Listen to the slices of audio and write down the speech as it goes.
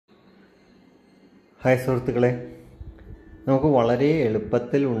Hi സുഹൃത്തുക്കളെ, നമുക്ക് വളരെ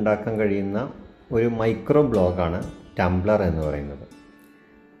എളുപ്പത്തിൽ ഉണ്ടാക്കാൻ കഴിയുന്ന ഒരു മൈക്രോ ബ്ലോഗാണ് ടംബ്ലർ എന്ന് പറയുന്നത്.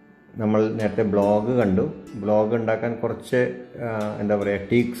 നമ്മൾ നേരത്തെ ബ്ലോഗ് കണ്ടു. ബ്ലോഗ് ഉണ്ടാക്കാൻ കുറച്ച്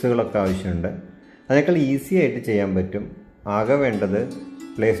ടീക്സുകളൊക്കെ ആവശ്യമുണ്ട്. അതിനേക്കാൾ ഈസി ആയിട്ട് ചെയ്യാൻ പറ്റും. ആകെ വേണ്ടത്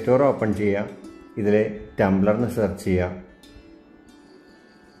പ്ലേ സ്റ്റോർ ഓപ്പൺ ചെയ്യുക, ഇതിൽ ടംബ്ലർന്ന് സെർച്ച് ചെയ്യുക.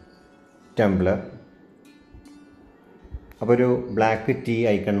 ടംബ്ലർ, അപ്പോൾ ഒരു ബ്ലാക്ക് ടീ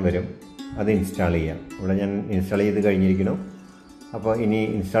ഐക്കൺ വരും, അത് ഇൻസ്റ്റാൾ ചെയ്യാം. ഇവിടെ ഞാൻ ഇൻസ്റ്റാൾ ചെയ്ത് കഴിഞ്ഞിരിക്കുന്നു. അപ്പോൾ ഇനി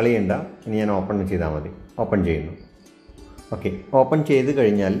ഇൻസ്റ്റാൾ ചെയ്യേണ്ട, ഇനി ഞാൻ ഓപ്പൺ ചെയ്താൽ മതി. ഓപ്പൺ ചെയ്യുന്നു. ഓക്കെ, ഓപ്പൺ ചെയ്ത്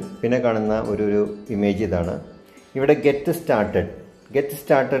കഴിഞ്ഞാൽ പിന്നെ കാണുന്ന ഒരു ഇമേജ് ഇതാണ്. ഇവിടെ ഗെറ്റ്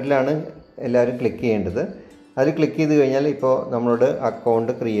സ്റ്റാർട്ടഡിലാണ് എല്ലാവരും ക്ലിക്ക് ചെയ്യേണ്ടത്. അതിൽ ക്ലിക്ക് ചെയ്ത് കഴിഞ്ഞാൽ ഇപ്പോൾ നമ്മളോട്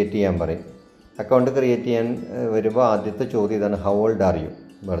അക്കൗണ്ട് ക്രിയേറ്റ് ചെയ്യാൻ പറയും. അക്കൗണ്ട് ക്രിയേറ്റ് ചെയ്യാൻ വരുമ്പോൾ ആദ്യത്തെ ചോദ്യം ഇതാണ്, ഹൗ ഓൾഡ് ആർ യു?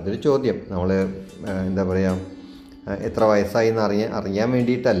 വെറുതെ ഒരു ചോദ്യം. നമ്മൾ എത്ര വയസ്സായി എന്ന് അറിയാൻ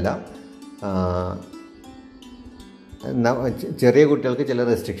വേണ്ടിയിട്ടല്ല. ചെറിയ കുട്ടികൾക്ക് ചില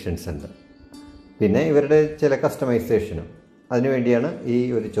റെസ്ട്രിക്ഷൻസ് ഉണ്ട്, പിന്നെ ഇവരുടെ ചില കസ്റ്റമൈസേഷനും. അതിനു വേണ്ടിയാണ് ഈ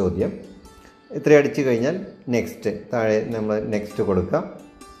ഒരു ചോദ്യം. ഇത്ര അടിച്ചു കഴിഞ്ഞാൽ നെക്സ്റ്റ്, താഴെ നമ്മൾ നെക്സ്റ്റ് കൊടുക്കുക.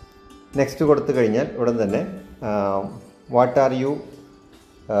 നെക്സ്റ്റ് കൊടുത്തു കഴിഞ്ഞാൽ ഉടൻ തന്നെ what are you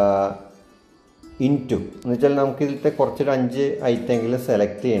in to എന്ന് വെച്ചാൽ നമുക്കിതിലത്തെ കുറച്ചൊരു 5 ഐറ്റമെങ്കിലും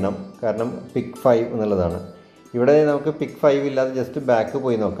സെലക്ട് ചെയ്യണം. കാരണം പിക്ക് 5 എന്നുള്ളതാണ്. ഇവിടെ നമുക്ക് പിക്ക് 5 ഇല്ലാതെ ജസ്റ്റ് ബാക്ക്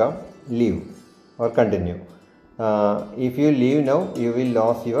പോയി നോക്കാം. Leave or continue. If you leave now you will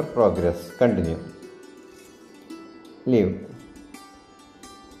loss your progress. Continue. Leave.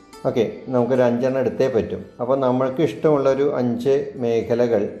 Okay, നമുക്കൊരു 5 എണ്ണം എടുത്തേ പറ്റും. അപ്പോൾ നമ്മൾക്ക് ഇഷ്ടമുള്ളൊരു 5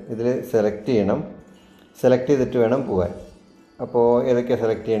 മേഖലകൾ ഇതിൽ സെലക്ട് ചെയ്യണം. സെലക്ട് ചെയ്തിട്ട് വേണം പോകാൻ. അപ്പോൾ ഏതൊക്കെയാണ്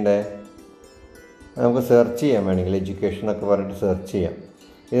സെലക്ട് ചെയ്യേണ്ടത്? നമുക്ക് സെർച്ച് ചെയ്യാൻ വേണമെങ്കിൽ എഡ്യൂക്കേഷനൊക്കെ പറഞ്ഞിട്ട് സെർച്ച് ചെയ്യാം.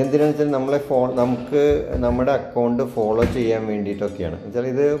 ഇതെന്തിനാണെന്ന് വെച്ചാൽ നമുക്ക് നമ്മുടെ അക്കൗണ്ട് ഫോളോ ചെയ്യാൻ വേണ്ടിയിട്ടൊക്കെയാണ്. എന്നുവെച്ചാൽ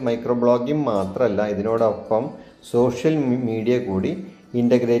ഇത് മൈക്രോ ബ്ലോഗിങ് മാത്രമല്ല, ഇതിനോടൊപ്പം സോഷ്യൽ മീഡിയ കൂടി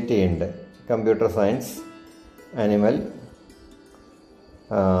ഇൻ്റഗ്രേറ്റ് ചെയ്യുന്നുണ്ട്. കമ്പ്യൂട്ടർ സയൻസ്, ആനിമൽ,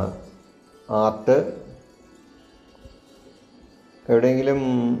 ആർട്ട്, എവിടെയെങ്കിലും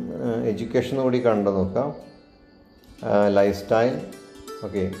എഡ്യൂക്കേഷൻ കൂടി കണ്ടു നോക്കാം. Life style.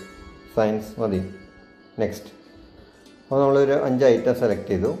 ഓക്കെ, സയൻസ് മതി. നെക്സ്റ്റ്. അപ്പോൾ നമ്മളൊരു 5 ഐറ്റം സെലക്ട്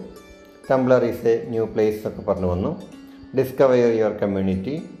ചെയ്തു. Tumblr is A new place എന്നൊക്കെ പറഞ്ഞു വന്നു. Discover your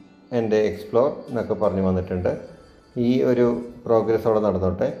community and explore എന്നൊക്കെ പറഞ്ഞു വന്നിട്ടുണ്ട്. ഈ ഒരു പ്രോഗ്രസ് അവിടെ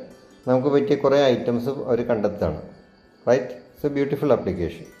നടന്നോട്ടെ. നമുക്ക് പറ്റിയ കുറേ ഐറ്റംസ് അവർ കണ്ടെത്തുകയാണ്. Right? It's A beautiful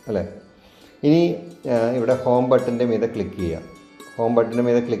application അല്ലേ? ഇനി ഇവിടെ ഹോം ബട്ടൻ്റെ മീതെ ക്ലിക്ക് ചെയ്യുക. ഹോം ബട്ടൻ്റെ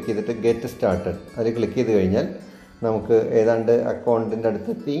മീതെ ക്ലിക്ക് ചെയ്തിട്ട് ഗെറ്റ് സ്റ്റാർട്ടഡ് അതിൽ ക്ലിക്ക് ചെയ്ത് കഴിഞ്ഞാൽ നമുക്ക് ഏതാണ്ട് അക്കൗണ്ടിൻ്റെ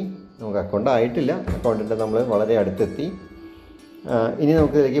അടുത്തെത്തി. നമുക്ക് അക്കൗണ്ട് ആയിട്ടില്ല, അക്കൗണ്ടിൻ്റെ നമ്മൾ വളരെ അടുത്തെത്തി. ഇനി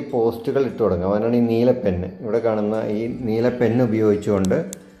നമുക്ക് ഇതിലേക്ക് പോസ്റ്റുകൾ ഇട്ട് തുടങ്ങാം. അതിനാണ് ഈ നീല പെന്ന്. ഇവിടെ കാണുന്ന ഈ നീല പെന്ന് ഉപയോഗിച്ചുകൊണ്ട്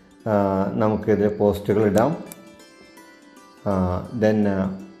നമുക്കിതിൽ പോസ്റ്റുകൾ ഇടാം. ദെൻ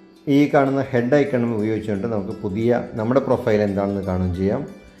ഈ കാണുന്ന ഹെഡ് ഐക്കൺ ഉപയോഗിച്ചുകൊണ്ട് നമുക്ക് പുതിയ നമ്മുടെ പ്രൊഫൈൽ എന്താണെന്ന് കാണുകയും ചെയ്യാം.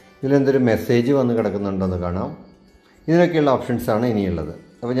 ഇതിലെന്തൊരു മെസ്സേജ് വന്ന് കിടക്കുന്നുണ്ടോ എന്ന് കാണാം. ഇതിനൊക്കെയുള്ള ഓപ്ഷൻസാണ് ഇനിയുള്ളത്.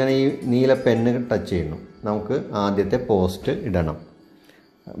 അപ്പോൾ ഞാൻ ഈ നീല പെന്ന് ടച്ച് ചെയ്യുന്നു. നമുക്ക് ആദ്യത്തെ പോസ്റ്റ് ഇടണം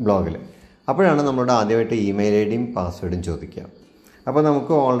ബ്ലോഗിൽ. അപ്പോഴാണ് നമ്മളോട് ആദ്യമായിട്ട് ഇമെയിൽ ഐ ഡിയും പാസ്വേഡും ചോദിക്കുക. അപ്പോൾ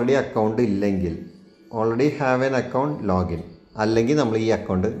നമുക്ക് ഓൾറെഡി അക്കൗണ്ട് ഇല്ലെങ്കിൽ already have an account login, അല്ലെങ്കിൽ നമ്മൾ ഈ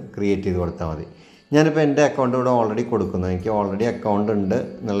അക്കൗണ്ട് ക്രിയേറ്റ് ചെയ്ത് കൊടുത്താൽ മതി. ഞാനിപ്പോൾ എൻ്റെ അക്കൗണ്ട് ഇവിടെ ഓൾറെഡി കൊടുക്കുന്നു. എനിക്ക് ഓൾറെഡി അക്കൗണ്ട് ഉണ്ട്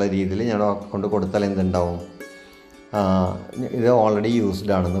എന്നുള്ള രീതിയിൽ ഞാൻ അക്കൗണ്ട് കൊടുത്താൽ എന്തുണ്ടാവും? ഇത് ഓൾറെഡി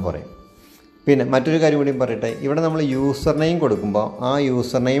യൂസ്ഡ് ആണെന്ന് പറയും. പിന്നെ മറ്റൊരു കാര്യം കൂടി പറയട്ടെ. ഇവിടെ നമ്മൾ യൂസർ നെയിം കൊടുക്കുമ്പോൾ ആ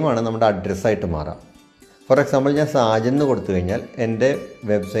യൂസർ നെയിമാണ് നമ്മുടെ അഡ്രസ്സായിട്ട് മാറാം. ഫോർ എക്സാമ്പിൾ, ഞാൻ സാജൻ എന്ന് കൊടുത്തു കഴിഞ്ഞാൽ എൻ്റെ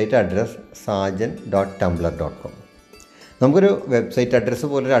വെബ്സൈറ്റ് അഡ്രസ്സ് sajan.tumblr.com. നമുക്കൊരു വെബ്സൈറ്റ് അഡ്രസ്സ്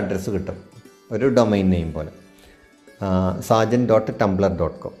പോലൊരു അഡ്രസ്സ് കിട്ടും, ഒരു ഡൊമൈൻ നെയിം പോലെ,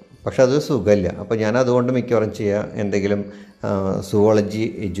 sajan.tumblr.com. പക്ഷെ അത് സുഖമില്ല. അപ്പോൾ ഞാൻ അതുകൊണ്ട് മിക്കവാറും ചെയ്യുക എന്തെങ്കിലും സുവോളജി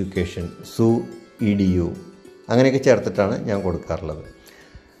എഡ്യൂക്കേഷൻ, edu അങ്ങനെയൊക്കെ ചേർത്തിട്ടാണ് ഞാൻ കൊടുക്കാറുള്ളത്.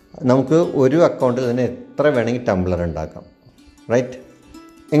 നമുക്ക് ഒരു അക്കൗണ്ടിൽ തന്നെ എത്ര വേണമെങ്കിൽ ടംബ്ലർ ഉണ്ടാക്കാം. റൈറ്റ്?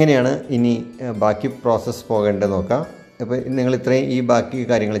 എങ്ങനെയാണ് ഇനി ബാക്കി പ്രോസസ്സ് പോകേണ്ടത് നോക്കാം. അപ്പോൾ നിങ്ങൾ ഇത്രയും ഈ ബാക്കി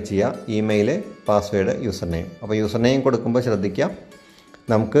കാര്യങ്ങൾ ചെയ്യുക. Email, password, user name. അപ്പോൾ യൂസർ നെയിം കൊടുക്കുമ്പോൾ ശ്രദ്ധിക്കാം,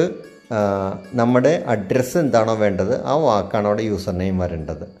 നമുക്ക് നമ്മുടെ അഡ്രസ്സ് എന്താണോ വേണ്ടത് ആ വാക്കാണ് അവിടെ യൂസർ നെയിം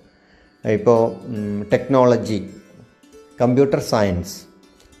വരേണ്ടത്. ഇപ്പോൾ technology, computer science,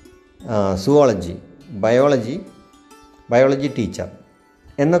 zoology, biology teacher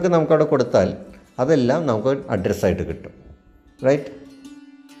എന്നൊക്കെ നമുക്കവിടെ കൊടുത്താൽ അതെല്ലാം നമുക്ക് അഡ്രസ്സായിട്ട് കിട്ടും. റൈറ്റ്?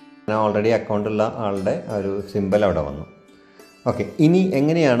 ഞാൻ ഓൾറെഡി അക്കൗണ്ടുള്ള ആളുടെ ഒരു സിമ്പൽ അവിടെ വന്നു. ഓക്കെ, ഇനി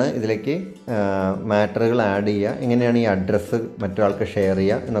എങ്ങനെയാണ് ഇതിലേക്ക് മാറ്ററുകൾ ആഡ് ചെയ്യുക, എങ്ങനെയാണ് ഈ അഡ്രസ്സ് മറ്റൊരാൾക്ക് ഷെയർ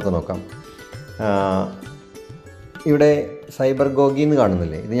ചെയ്യുക എന്നൊക്കെ നോക്കാം. ഇവിടെ സൈബർ ഗോഗി എന്ന്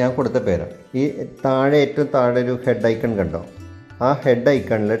കാണുന്നില്ലേ, ഇത് ഞാൻ കൊടുത്ത പേരാണ്. ഈ താഴെ ഏറ്റവും താഴെ ഒരു ഹെഡ് ഐക്കൺ കണ്ടോ, ആ ഹെഡ്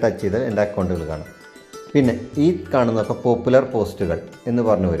ഐക്കണിൽ ടച്ച് ചെയ്ത് എൻ്റെ അക്കൗണ്ടുകൾ കാണാം. പിന്നെ ഈ കാണുന്നതൊക്കെ പോപ്പുലർ പോസ്റ്റുകൾ എന്ന്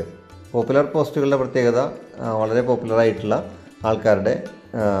പറഞ്ഞു വരും. പോപ്പുലർ പോസ്റ്റുകളുടെ പ്രത്യേകത വളരെ പോപ്പുലറായിട്ടുള്ള ആൾക്കാരുടെ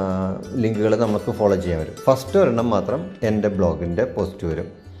ലിങ്കുകൾ നമുക്ക് ഫോളോ ചെയ്യാൻ വരും. ഫസ്റ്റ് ഒരെണ്ണം മാത്രം എൻ്റെ ബ്ലോഗിൻ്റെ പോസ്റ്റ് വരും.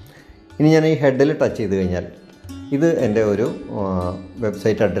 ഇനി ഞാൻ ഈ ഹെഡിൽ ടച്ച് ചെയ്ത് കഴിഞ്ഞാൽ ഇത് എൻ്റെ ഒരു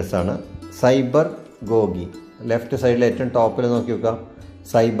വെബ്സൈറ്റ് അഡ്രസ്സാണ്, സൈബർ ഗോഗി. ലെഫ്റ്റ് സൈഡിൽ ഏറ്റവും ടോപ്പിൽ നോക്കി നോക്കുക,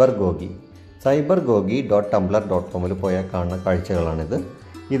 cybergogi.tumblr.com പോയാൽ കാണുന്ന കാഴ്ചകളാണിത്.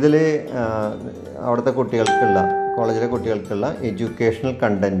 ഇതിൽ അവിടുത്തെ കുട്ടികൾക്കുള്ള, കോളേജിലെ കുട്ടികൾക്കുള്ള എഡ്യൂക്കേഷണൽ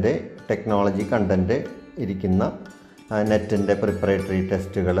കണ്ടൻറ്റ്, ടെക്നോളജി കണ്ടൻറ്റ് ഇരിക്കുന്ന, നെറ്റിൻ്റെ പ്രിപ്പറേറ്ററി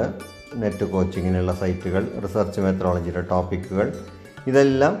ടെസ്റ്റുകൾ, നെറ്റ് കോച്ചിങ്ങിനുള്ള സൈറ്റുകൾ, റിസർച്ച് മെത്തഡോളജിയുടെ ടോപ്പിക്കുകൾ,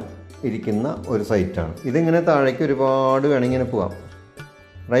 ഇതെല്ലാം ഇരിക്കുന്ന ഒരു സൈറ്റാണ്. ഇതിങ്ങനെ താഴേക്ക് ഒരുപാട് വേണമെങ്കിൽ പോവാം,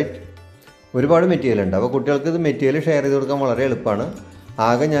 റൈറ്റ്? ഒരുപാട് മെറ്റീരിയൽ ഉണ്ട്. അപ്പോൾ കുട്ടികൾക്ക് ഇത് മെറ്റീരിയൽ ഷെയർ ചെയ്ത് കൊടുക്കാൻ വളരെ എളുപ്പമാണ്.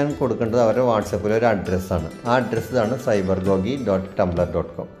 ആകെ ഞാൻ കൊടുക്കേണ്ടത് അവരുടെ വാട്സപ്പിൽ ഒരു അഡ്രസ്സാണ്. ആ അഡ്രസ്സ് ഇതാണ്,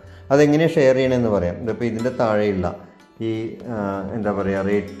 cybergogi.tumblr.com. അതെങ്ങനെയാണ് ഷെയർ ചെയ്യണമെന്ന് പറയാം. ഇതിപ്പോൾ ഇതിൻ്റെ താഴെയുള്ള ഈ എന്താ പറയുക,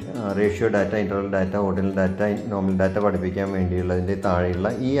 ratio data, interval data, ordinal data, normal data പഠിപ്പിക്കാൻ വേണ്ടിയുള്ളതിൻ്റെ താഴെയുള്ള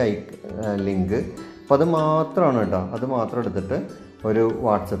ഈ ലിങ്ക്, അപ്പോൾ അത് മാത്രമാണ് കേട്ടോ. അത് മാത്രം എടുത്തിട്ട് ഒരു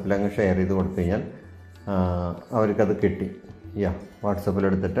വാട്സപ്പിൽ അങ്ങ് ഷെയർ ചെയ്ത് കൊടുത്തു കഴിഞ്ഞാൽ അവർക്കത് കിട്ടി.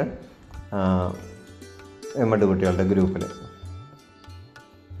 വാട്സപ്പിലെടുത്തിട്ട് എമ്മഡ് കുട്ടികളുടെ ഗ്രൂപ്പിൽ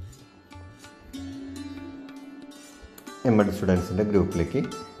എമ്മഡ് സ്റ്റുഡൻസിൻ്റെ ഗ്രൂപ്പിലേക്ക്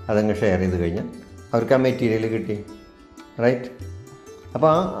അതങ്ങ് ഷെയർ ചെയ്ത് കഴിഞ്ഞാൽ അവർക്ക് ആ മെറ്റീരിയൽ കിട്ടി, റൈറ്റ്? അപ്പോൾ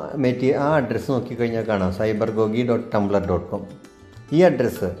ആ അഡ്രസ്സ് നോക്കിക്കഴിഞ്ഞാൽ കാണാം, cybergogi.tumblr.com. ഈ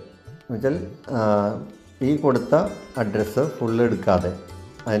അഡ്രസ്സ് എന്ന് വെച്ചാൽ ഈ കൊടുത്ത അഡ്രസ്സ് ഫുള്ള് എടുക്കാതെ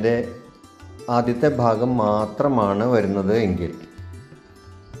അതിൻ്റെ ആദ്യത്തെ ഭാഗം മാത്രമാണ് വരുന്നത് എങ്കിൽ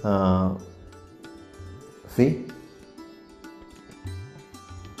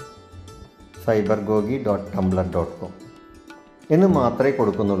cybergogi.tumblr.com എന്ന് മാത്രമേ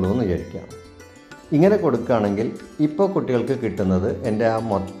കൊടുക്കുന്നുള്ളൂ എന്ന് വിചാരിക്കാം. ഇങ്ങനെ കൊടുക്കുകയാണെങ്കിൽ ഇപ്പോൾ കുട്ടികൾക്ക് കിട്ടുന്നത് എൻ്റെ ആ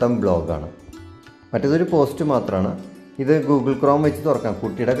മൊത്തം ബ്ലോഗാണ്. മറ്റേതൊരു പോസ്റ്റ് മാത്രമാണ്. ഇത് ഗൂഗിൾ ക്രോം വെച്ച് തുറക്കാം.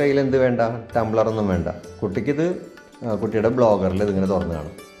 കുട്ടിയുടെ കയ്യിൽ എന്ത് വേണ്ട, ടംബ്ലറൊന്നും വേണ്ട. കുട്ടിക്കിത് കുട്ടിയുടെ ബ്ലോഗറിൽ ഇതിങ്ങനെ തുറന്ന്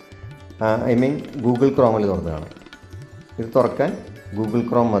കാണും. ഗൂഗിൾ ക്രോമിൽ തുറന്ന് കാണും. ഇത് തുറക്കാൻ ഗൂഗിൾ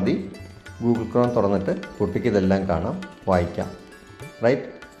ക്രോം മതി. ഗൂഗിൾ ക്രോം തുറന്നിട്ട് കുട്ടിക്ക് ഇതെല്ലാം കാണാം, വായിക്കാം, റൈറ്റ്?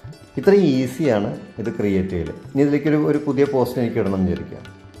 ഇത്രയും ഈസിയാണ് ഇത് ക്രിയേറ്റ് ചെയ്യൽ. ഇനി ഇതിലേക്ക് ഒരു പുതിയ പോസ്റ്റ് എനിക്ക് ഇടണം എന്ന് വിചാരിക്കാം.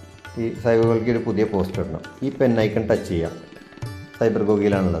 ഈ സൈബർഗോഗിക്ക് ഒരു പുതിയ പോസ്റ്റ് ഇടണം. ഈ പെൻ ഐക്കൺ ടച്ച് ചെയ്യാം.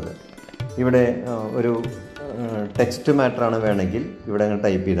 സൈബർഗോഗിയിലാണുള്ളത്. ഇവിടെ ഒരു ടെക്സ്റ്റ് മാറ്ററാണ് വേണമെങ്കിൽ ഇവിടെ അങ്ങ്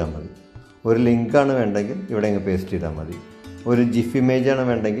ടൈപ്പ് ചെയ്താൽ മതി. ഒരു ലിങ്കാണ് വേണ്ടെങ്കിൽ ഇവിടെ അങ്ങ് പേസ്റ്റ് ചെയ്താൽ മതി. ഒരു ജിഫ് ഇമേജാണ്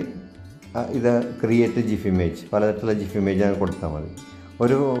വേണ്ടെങ്കിൽ ഇത് ക്രിയേറ്റ് ജിഫ് ഇമേജ്, പലതരത്തിലുള്ള ജിഫ് ഇമേജാണ് കൊടുത്താൽ മതി.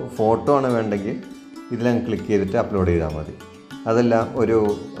 ഒരു ഫോട്ടോ ആണ് വേണ്ടെങ്കിൽ ഇതിലങ്ങ് ക്ലിക്ക് ചെയ്തിട്ട് അപ്ലോഡ് ചെയ്താൽ മതി. അതല്ല ഒരു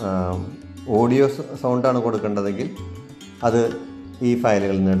ഓഡിയോ സൗണ്ടാണ് കൊടുക്കേണ്ടതെങ്കിൽ അത് ഈ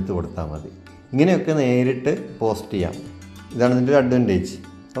ഫയലുകളിൽ നിന്ന് എടുത്ത് കൊടുത്താൽ മതി. ഇങ്ങനെയൊക്കെ നേരിട്ട് പോസ്റ്റ് ചെയ്യാം. ഇതാണ് ഇതിൻ്റെ ഒരു അഡ്വാൻറ്റേജ്.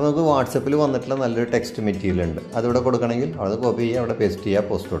 അപ്പോൾ നമുക്ക് വാട്സപ്പിൽ വന്നിട്ടുള്ള നല്ലൊരു ടെക്സ്റ്റ് മെറ്റീരിയൽ ഉണ്ട്, അതിവിടെ കൊടുക്കണമെങ്കിൽ അവിടെ കോപ്പി ചെയ്യുക, അവിടെ പേസ്റ്റ് ചെയ്യുക,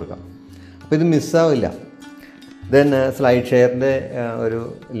 പോസ്റ്റ് കൊടുക്കാം. അപ്പോൾ ഇത് മിസ്സാവില്ല. ദെൻ സ്ലൈഡ് ഷെയറിൻ്റെ ഒരു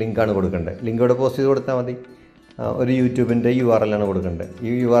ലിങ്കാണ് കൊടുക്കേണ്ടത്. ലിങ്ക് ഇവിടെ പോസ്റ്റ് ചെയ്ത് കൊടുത്താൽ മതി. ഒരു യൂട്യൂബിൻ്റെ URL ആണ് കൊടുക്കേണ്ടത്. ഈ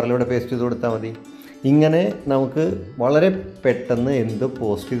URL ഇവിടെ പേസ്റ്റ് ചെയ്ത് കൊടുത്താൽ മതി. ഇങ്ങനെ നമുക്ക് വളരെ പെട്ടെന്ന് എന്ത്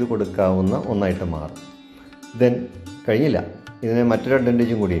പോസ്റ്റ് ചെയ്ത് കൊടുക്കാവുന്ന ഒന്നായിട്ട് മാറും. ദെൻ കഴിഞ്ഞില്ല, ഇതിന് മറ്റൊരു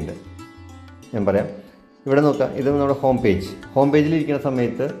അഡ്വാൻറ്റേജും കൂടിയുണ്ട്, ഞാൻ പറയാം. ഇവിടെ നോക്കാം, ഇത് നമ്മുടെ ഹോം പേജിലിരിക്കുന്ന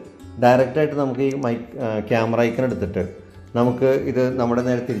സമയത്ത് ഡയറക്റ്റായിട്ട് നമുക്ക് ഈ ക്യാമറ ഐക്കൺ എടുത്തിട്ട് നമുക്ക് ഇത് നമ്മുടെ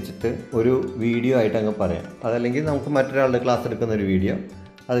നേരെ തിരിച്ചിട്ട് ഒരു വീഡിയോ ആയിട്ട് അങ്ങ് പറയാം. അതല്ലെങ്കിൽ നമുക്ക് മറ്റൊരാളുടെ ക്ലാസ് എടുക്കുന്ന ഒരു വീഡിയോ,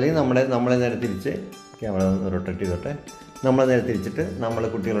 അതല്ലെങ്കിൽ നമ്മളെ നേരെ തിരിച്ച് ക്യാമറ റൊട്ടേറ്റ് ചെയ്തോട്ടെ, നമ്മളെ നേരെ തിരിച്ചിട്ട് നമ്മൾ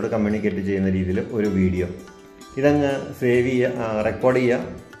കുട്ടികളോട് കമ്മ്യൂണിക്കേറ്റ് ചെയ്യുന്ന രീതിയിൽ ഒരു വീഡിയോ ഇതങ്ങ് സേവ് ചെയ്യുക, റെക്കോർഡ് ചെയ്യുക,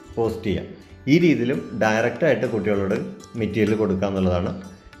 പോസ്റ്റ് ചെയ്യുക. ഈ രീതിയിലും ഡയറക്റ്റായിട്ട് കുട്ടികളോട് മെറ്റീരിയൽ കൊടുക്കുക എന്നുള്ളതാണ്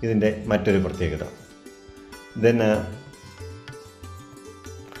ഇതിൻ്റെ മറ്റൊരു പ്രത്യേകത.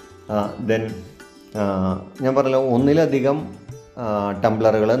 ദെൻ ഞാൻ പറഞ്ഞല്ലോ, ഒന്നിലധികം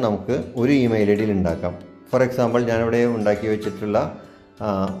ടംബ്ലറുകൾ നമുക്ക് ഒരു ഇമെയിൽ ഐ ഡിയിൽ ഉണ്ടാക്കാം. ഫോർ എക്സാമ്പിൾ, ഞാനിവിടെ ഉണ്ടാക്കി വെച്ചിട്ടുള്ള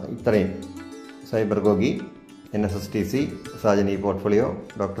ഇത്രയും സൈബർഗോഗി, NSSTC, Sajan E portfolio,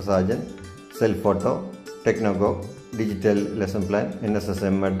 doctor Sajan, self photo, ടെക്നോഗോ, digital lesson plan, NSS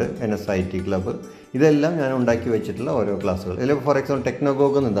എമ്മഡ്, NSIT club, ഇതെല്ലാം ഞാൻ ഉണ്ടാക്കി വെച്ചിട്ടുള്ള ഓരോ ക്ലാസ്സുകൾ. ഇതിൽ ഫോർ എക്സാമ്പിൾ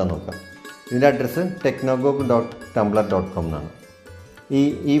ടെക്നോഗോഗ് എന്താണെന്ന് നോക്കാം. ഇതിൻ്റെ അഡ്രസ്സ് technogog.tumblr.com എന്നാണ്.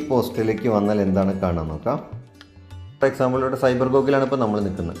 ഈ പോസ്റ്റിലേക്ക് വന്നാൽ എന്താണ് കാണാൻ നോക്കാം. ഫോർ എക്സാമ്പിൾ ഇവിടെ സൈബർഗോഗിലാണ് ഇപ്പോൾ നമ്മൾ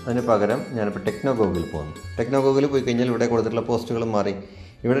നിൽക്കുന്നത്. അതിന് പകരം ഞാനിപ്പോൾ ടെക്നോഗോഗിൽ പോകുന്നു. ടെക്നോഗോഗിൽ പോയി കഴിഞ്ഞാൽ ഇവിടെ കൊടുത്തിട്ടുള്ള പോസ്റ്റുകൾ മാറി.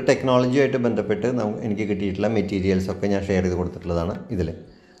 ഇവിടെ ടെക്നോളജിയുമായിട്ട് ബന്ധപ്പെട്ട് എനിക്ക് കിട്ടിയിട്ടുള്ള മെറ്റീരിയൽസൊക്കെ ഞാൻ ഷെയർ ചെയ്ത് കൊടുത്തിട്ടുള്ളതാണ് ഇതിൽ.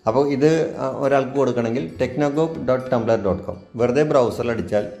 അപ്പോൾ ഇത് ഒരാൾക്ക് കൊടുക്കണമെങ്കിൽ technogog.tumblr.com വെറുതെ ബ്രൗസറിൽ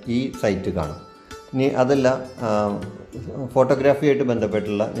അടിച്ചാൽ ഈ സൈറ്റ് കാണും. ഇനി അതല്ല, ഫോട്ടോഗ്രാഫിയായിട്ട്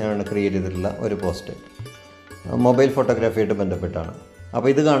ബന്ധപ്പെട്ടുള്ള ഞാൻ ക്രിയേറ്റ് ചെയ്തിട്ടുള്ള ഒരു പോസ്റ്റ് മൊബൈൽ ഫോട്ടോഗ്രാഫിയായിട്ട് ബന്ധപ്പെട്ടാണ്. അപ്പോൾ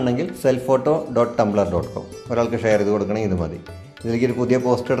ഇത് കാണണമെങ്കിൽ selfphoto.tumblr.com ഒരാൾക്ക് ഷെയർ ചെയ്ത് കൊടുക്കണമെങ്കിൽ ഇത് മതി. ഇതിലേക്ക് ഒരു പുതിയ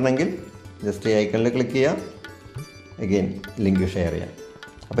പോസ്റ്റ് ഇടണമെങ്കിൽ ജസ്റ്റ് ഈ ഐക്കണിൽ ക്ലിക്ക് ചെയ്യാം, അഗെയിൻ ലിങ്ക് ഷെയർ ചെയ്യാം.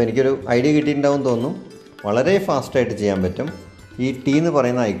 അപ്പോൾ എനിക്കൊരു ഐഡിയ കിട്ടിയിട്ടുണ്ടാവും തോന്നുന്നു. വളരെ ഫാസ്റ്റായിട്ട് ചെയ്യാൻ പറ്റും. ഈ ടി എന്ന്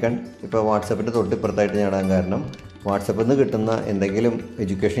പറയുന്ന ഐക്കൺ ഇപ്പോൾ വാട്സപ്പിൻ്റെ തൊട്ടിപ്പുറത്തായിട്ട് ഞാൻ ഇടാൻ കാരണം വാട്സപ്പിൽ നിന്ന് കിട്ടുന്ന എന്തെങ്കിലും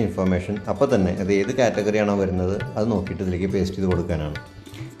എഡ്യൂക്കേഷൻ ഇൻഫർമേഷൻ അപ്പോൾ തന്നെ അത് ഏത് കാറ്റഗറിയാണോ വരുന്നത് അത് നോക്കിയിട്ട് ഇതിലേക്ക് പേസ്റ്റ് ചെയ്ത് കൊടുക്കാനാണ്.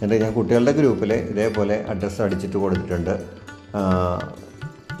 എന്നിട്ട് ഞാൻ കുട്ടികളുടെ ഗ്രൂപ്പിൽ ഇതേപോലെ അഡ്രസ്സ് അടിച്ചിട്ട് കൊടുത്തിട്ടുണ്ട്.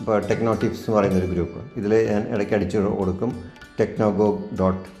 ഇപ്പോൾ ടെക്നോ ടിപ്സ് എന്ന് പറയുന്നൊരു ഗ്രൂപ്പ്, ഇതിൽ ഞാൻ ഇടയ്ക്ക് അടിച്ച് കൊടുക്കും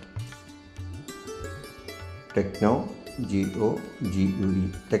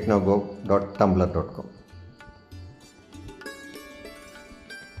technogog.tumblr.com.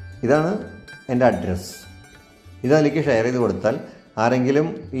 ഇതാണ് എൻ്റെ അഡ്രസ്സ്. ഇതിലേക്ക് ഷെയർ ചെയ്ത് കൊടുത്താൽ ആരെങ്കിലും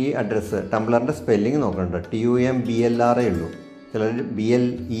ഈ അഡ്രസ്സ് ടംബ്ലറിൻ്റെ സ്പെല്ലിങ് നോക്കണ്ട, TUMBLR ഉള്ളൂ, ചിലർ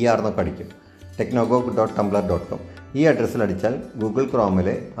BLER എന്നൊക്കെ അടിക്കും. technogog.tumblr.com ഈ അഡ്രസ്സിൽ അടിച്ചാൽ ഗൂഗിൾ ക്രോമിൽ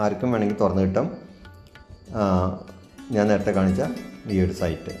ആർക്കും വേണമെങ്കിൽ തുറന്നു കിട്ടും ഞാൻ നേരത്തെ കാണിച്ച ഈ ഒരു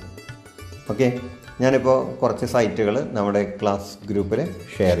സൈറ്റ്. ഓക്കെ, ഞാനിപ്പോൾ കുറച്ച് സൈറ്റുകൾ നമ്മുടെ ക്ലാസ് ഗ്രൂപ്പിൽ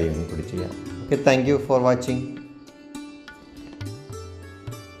ഷെയർ ചെയ്യുന്നു കൂടി ചെയ്യാം. Okay, thank you for watching.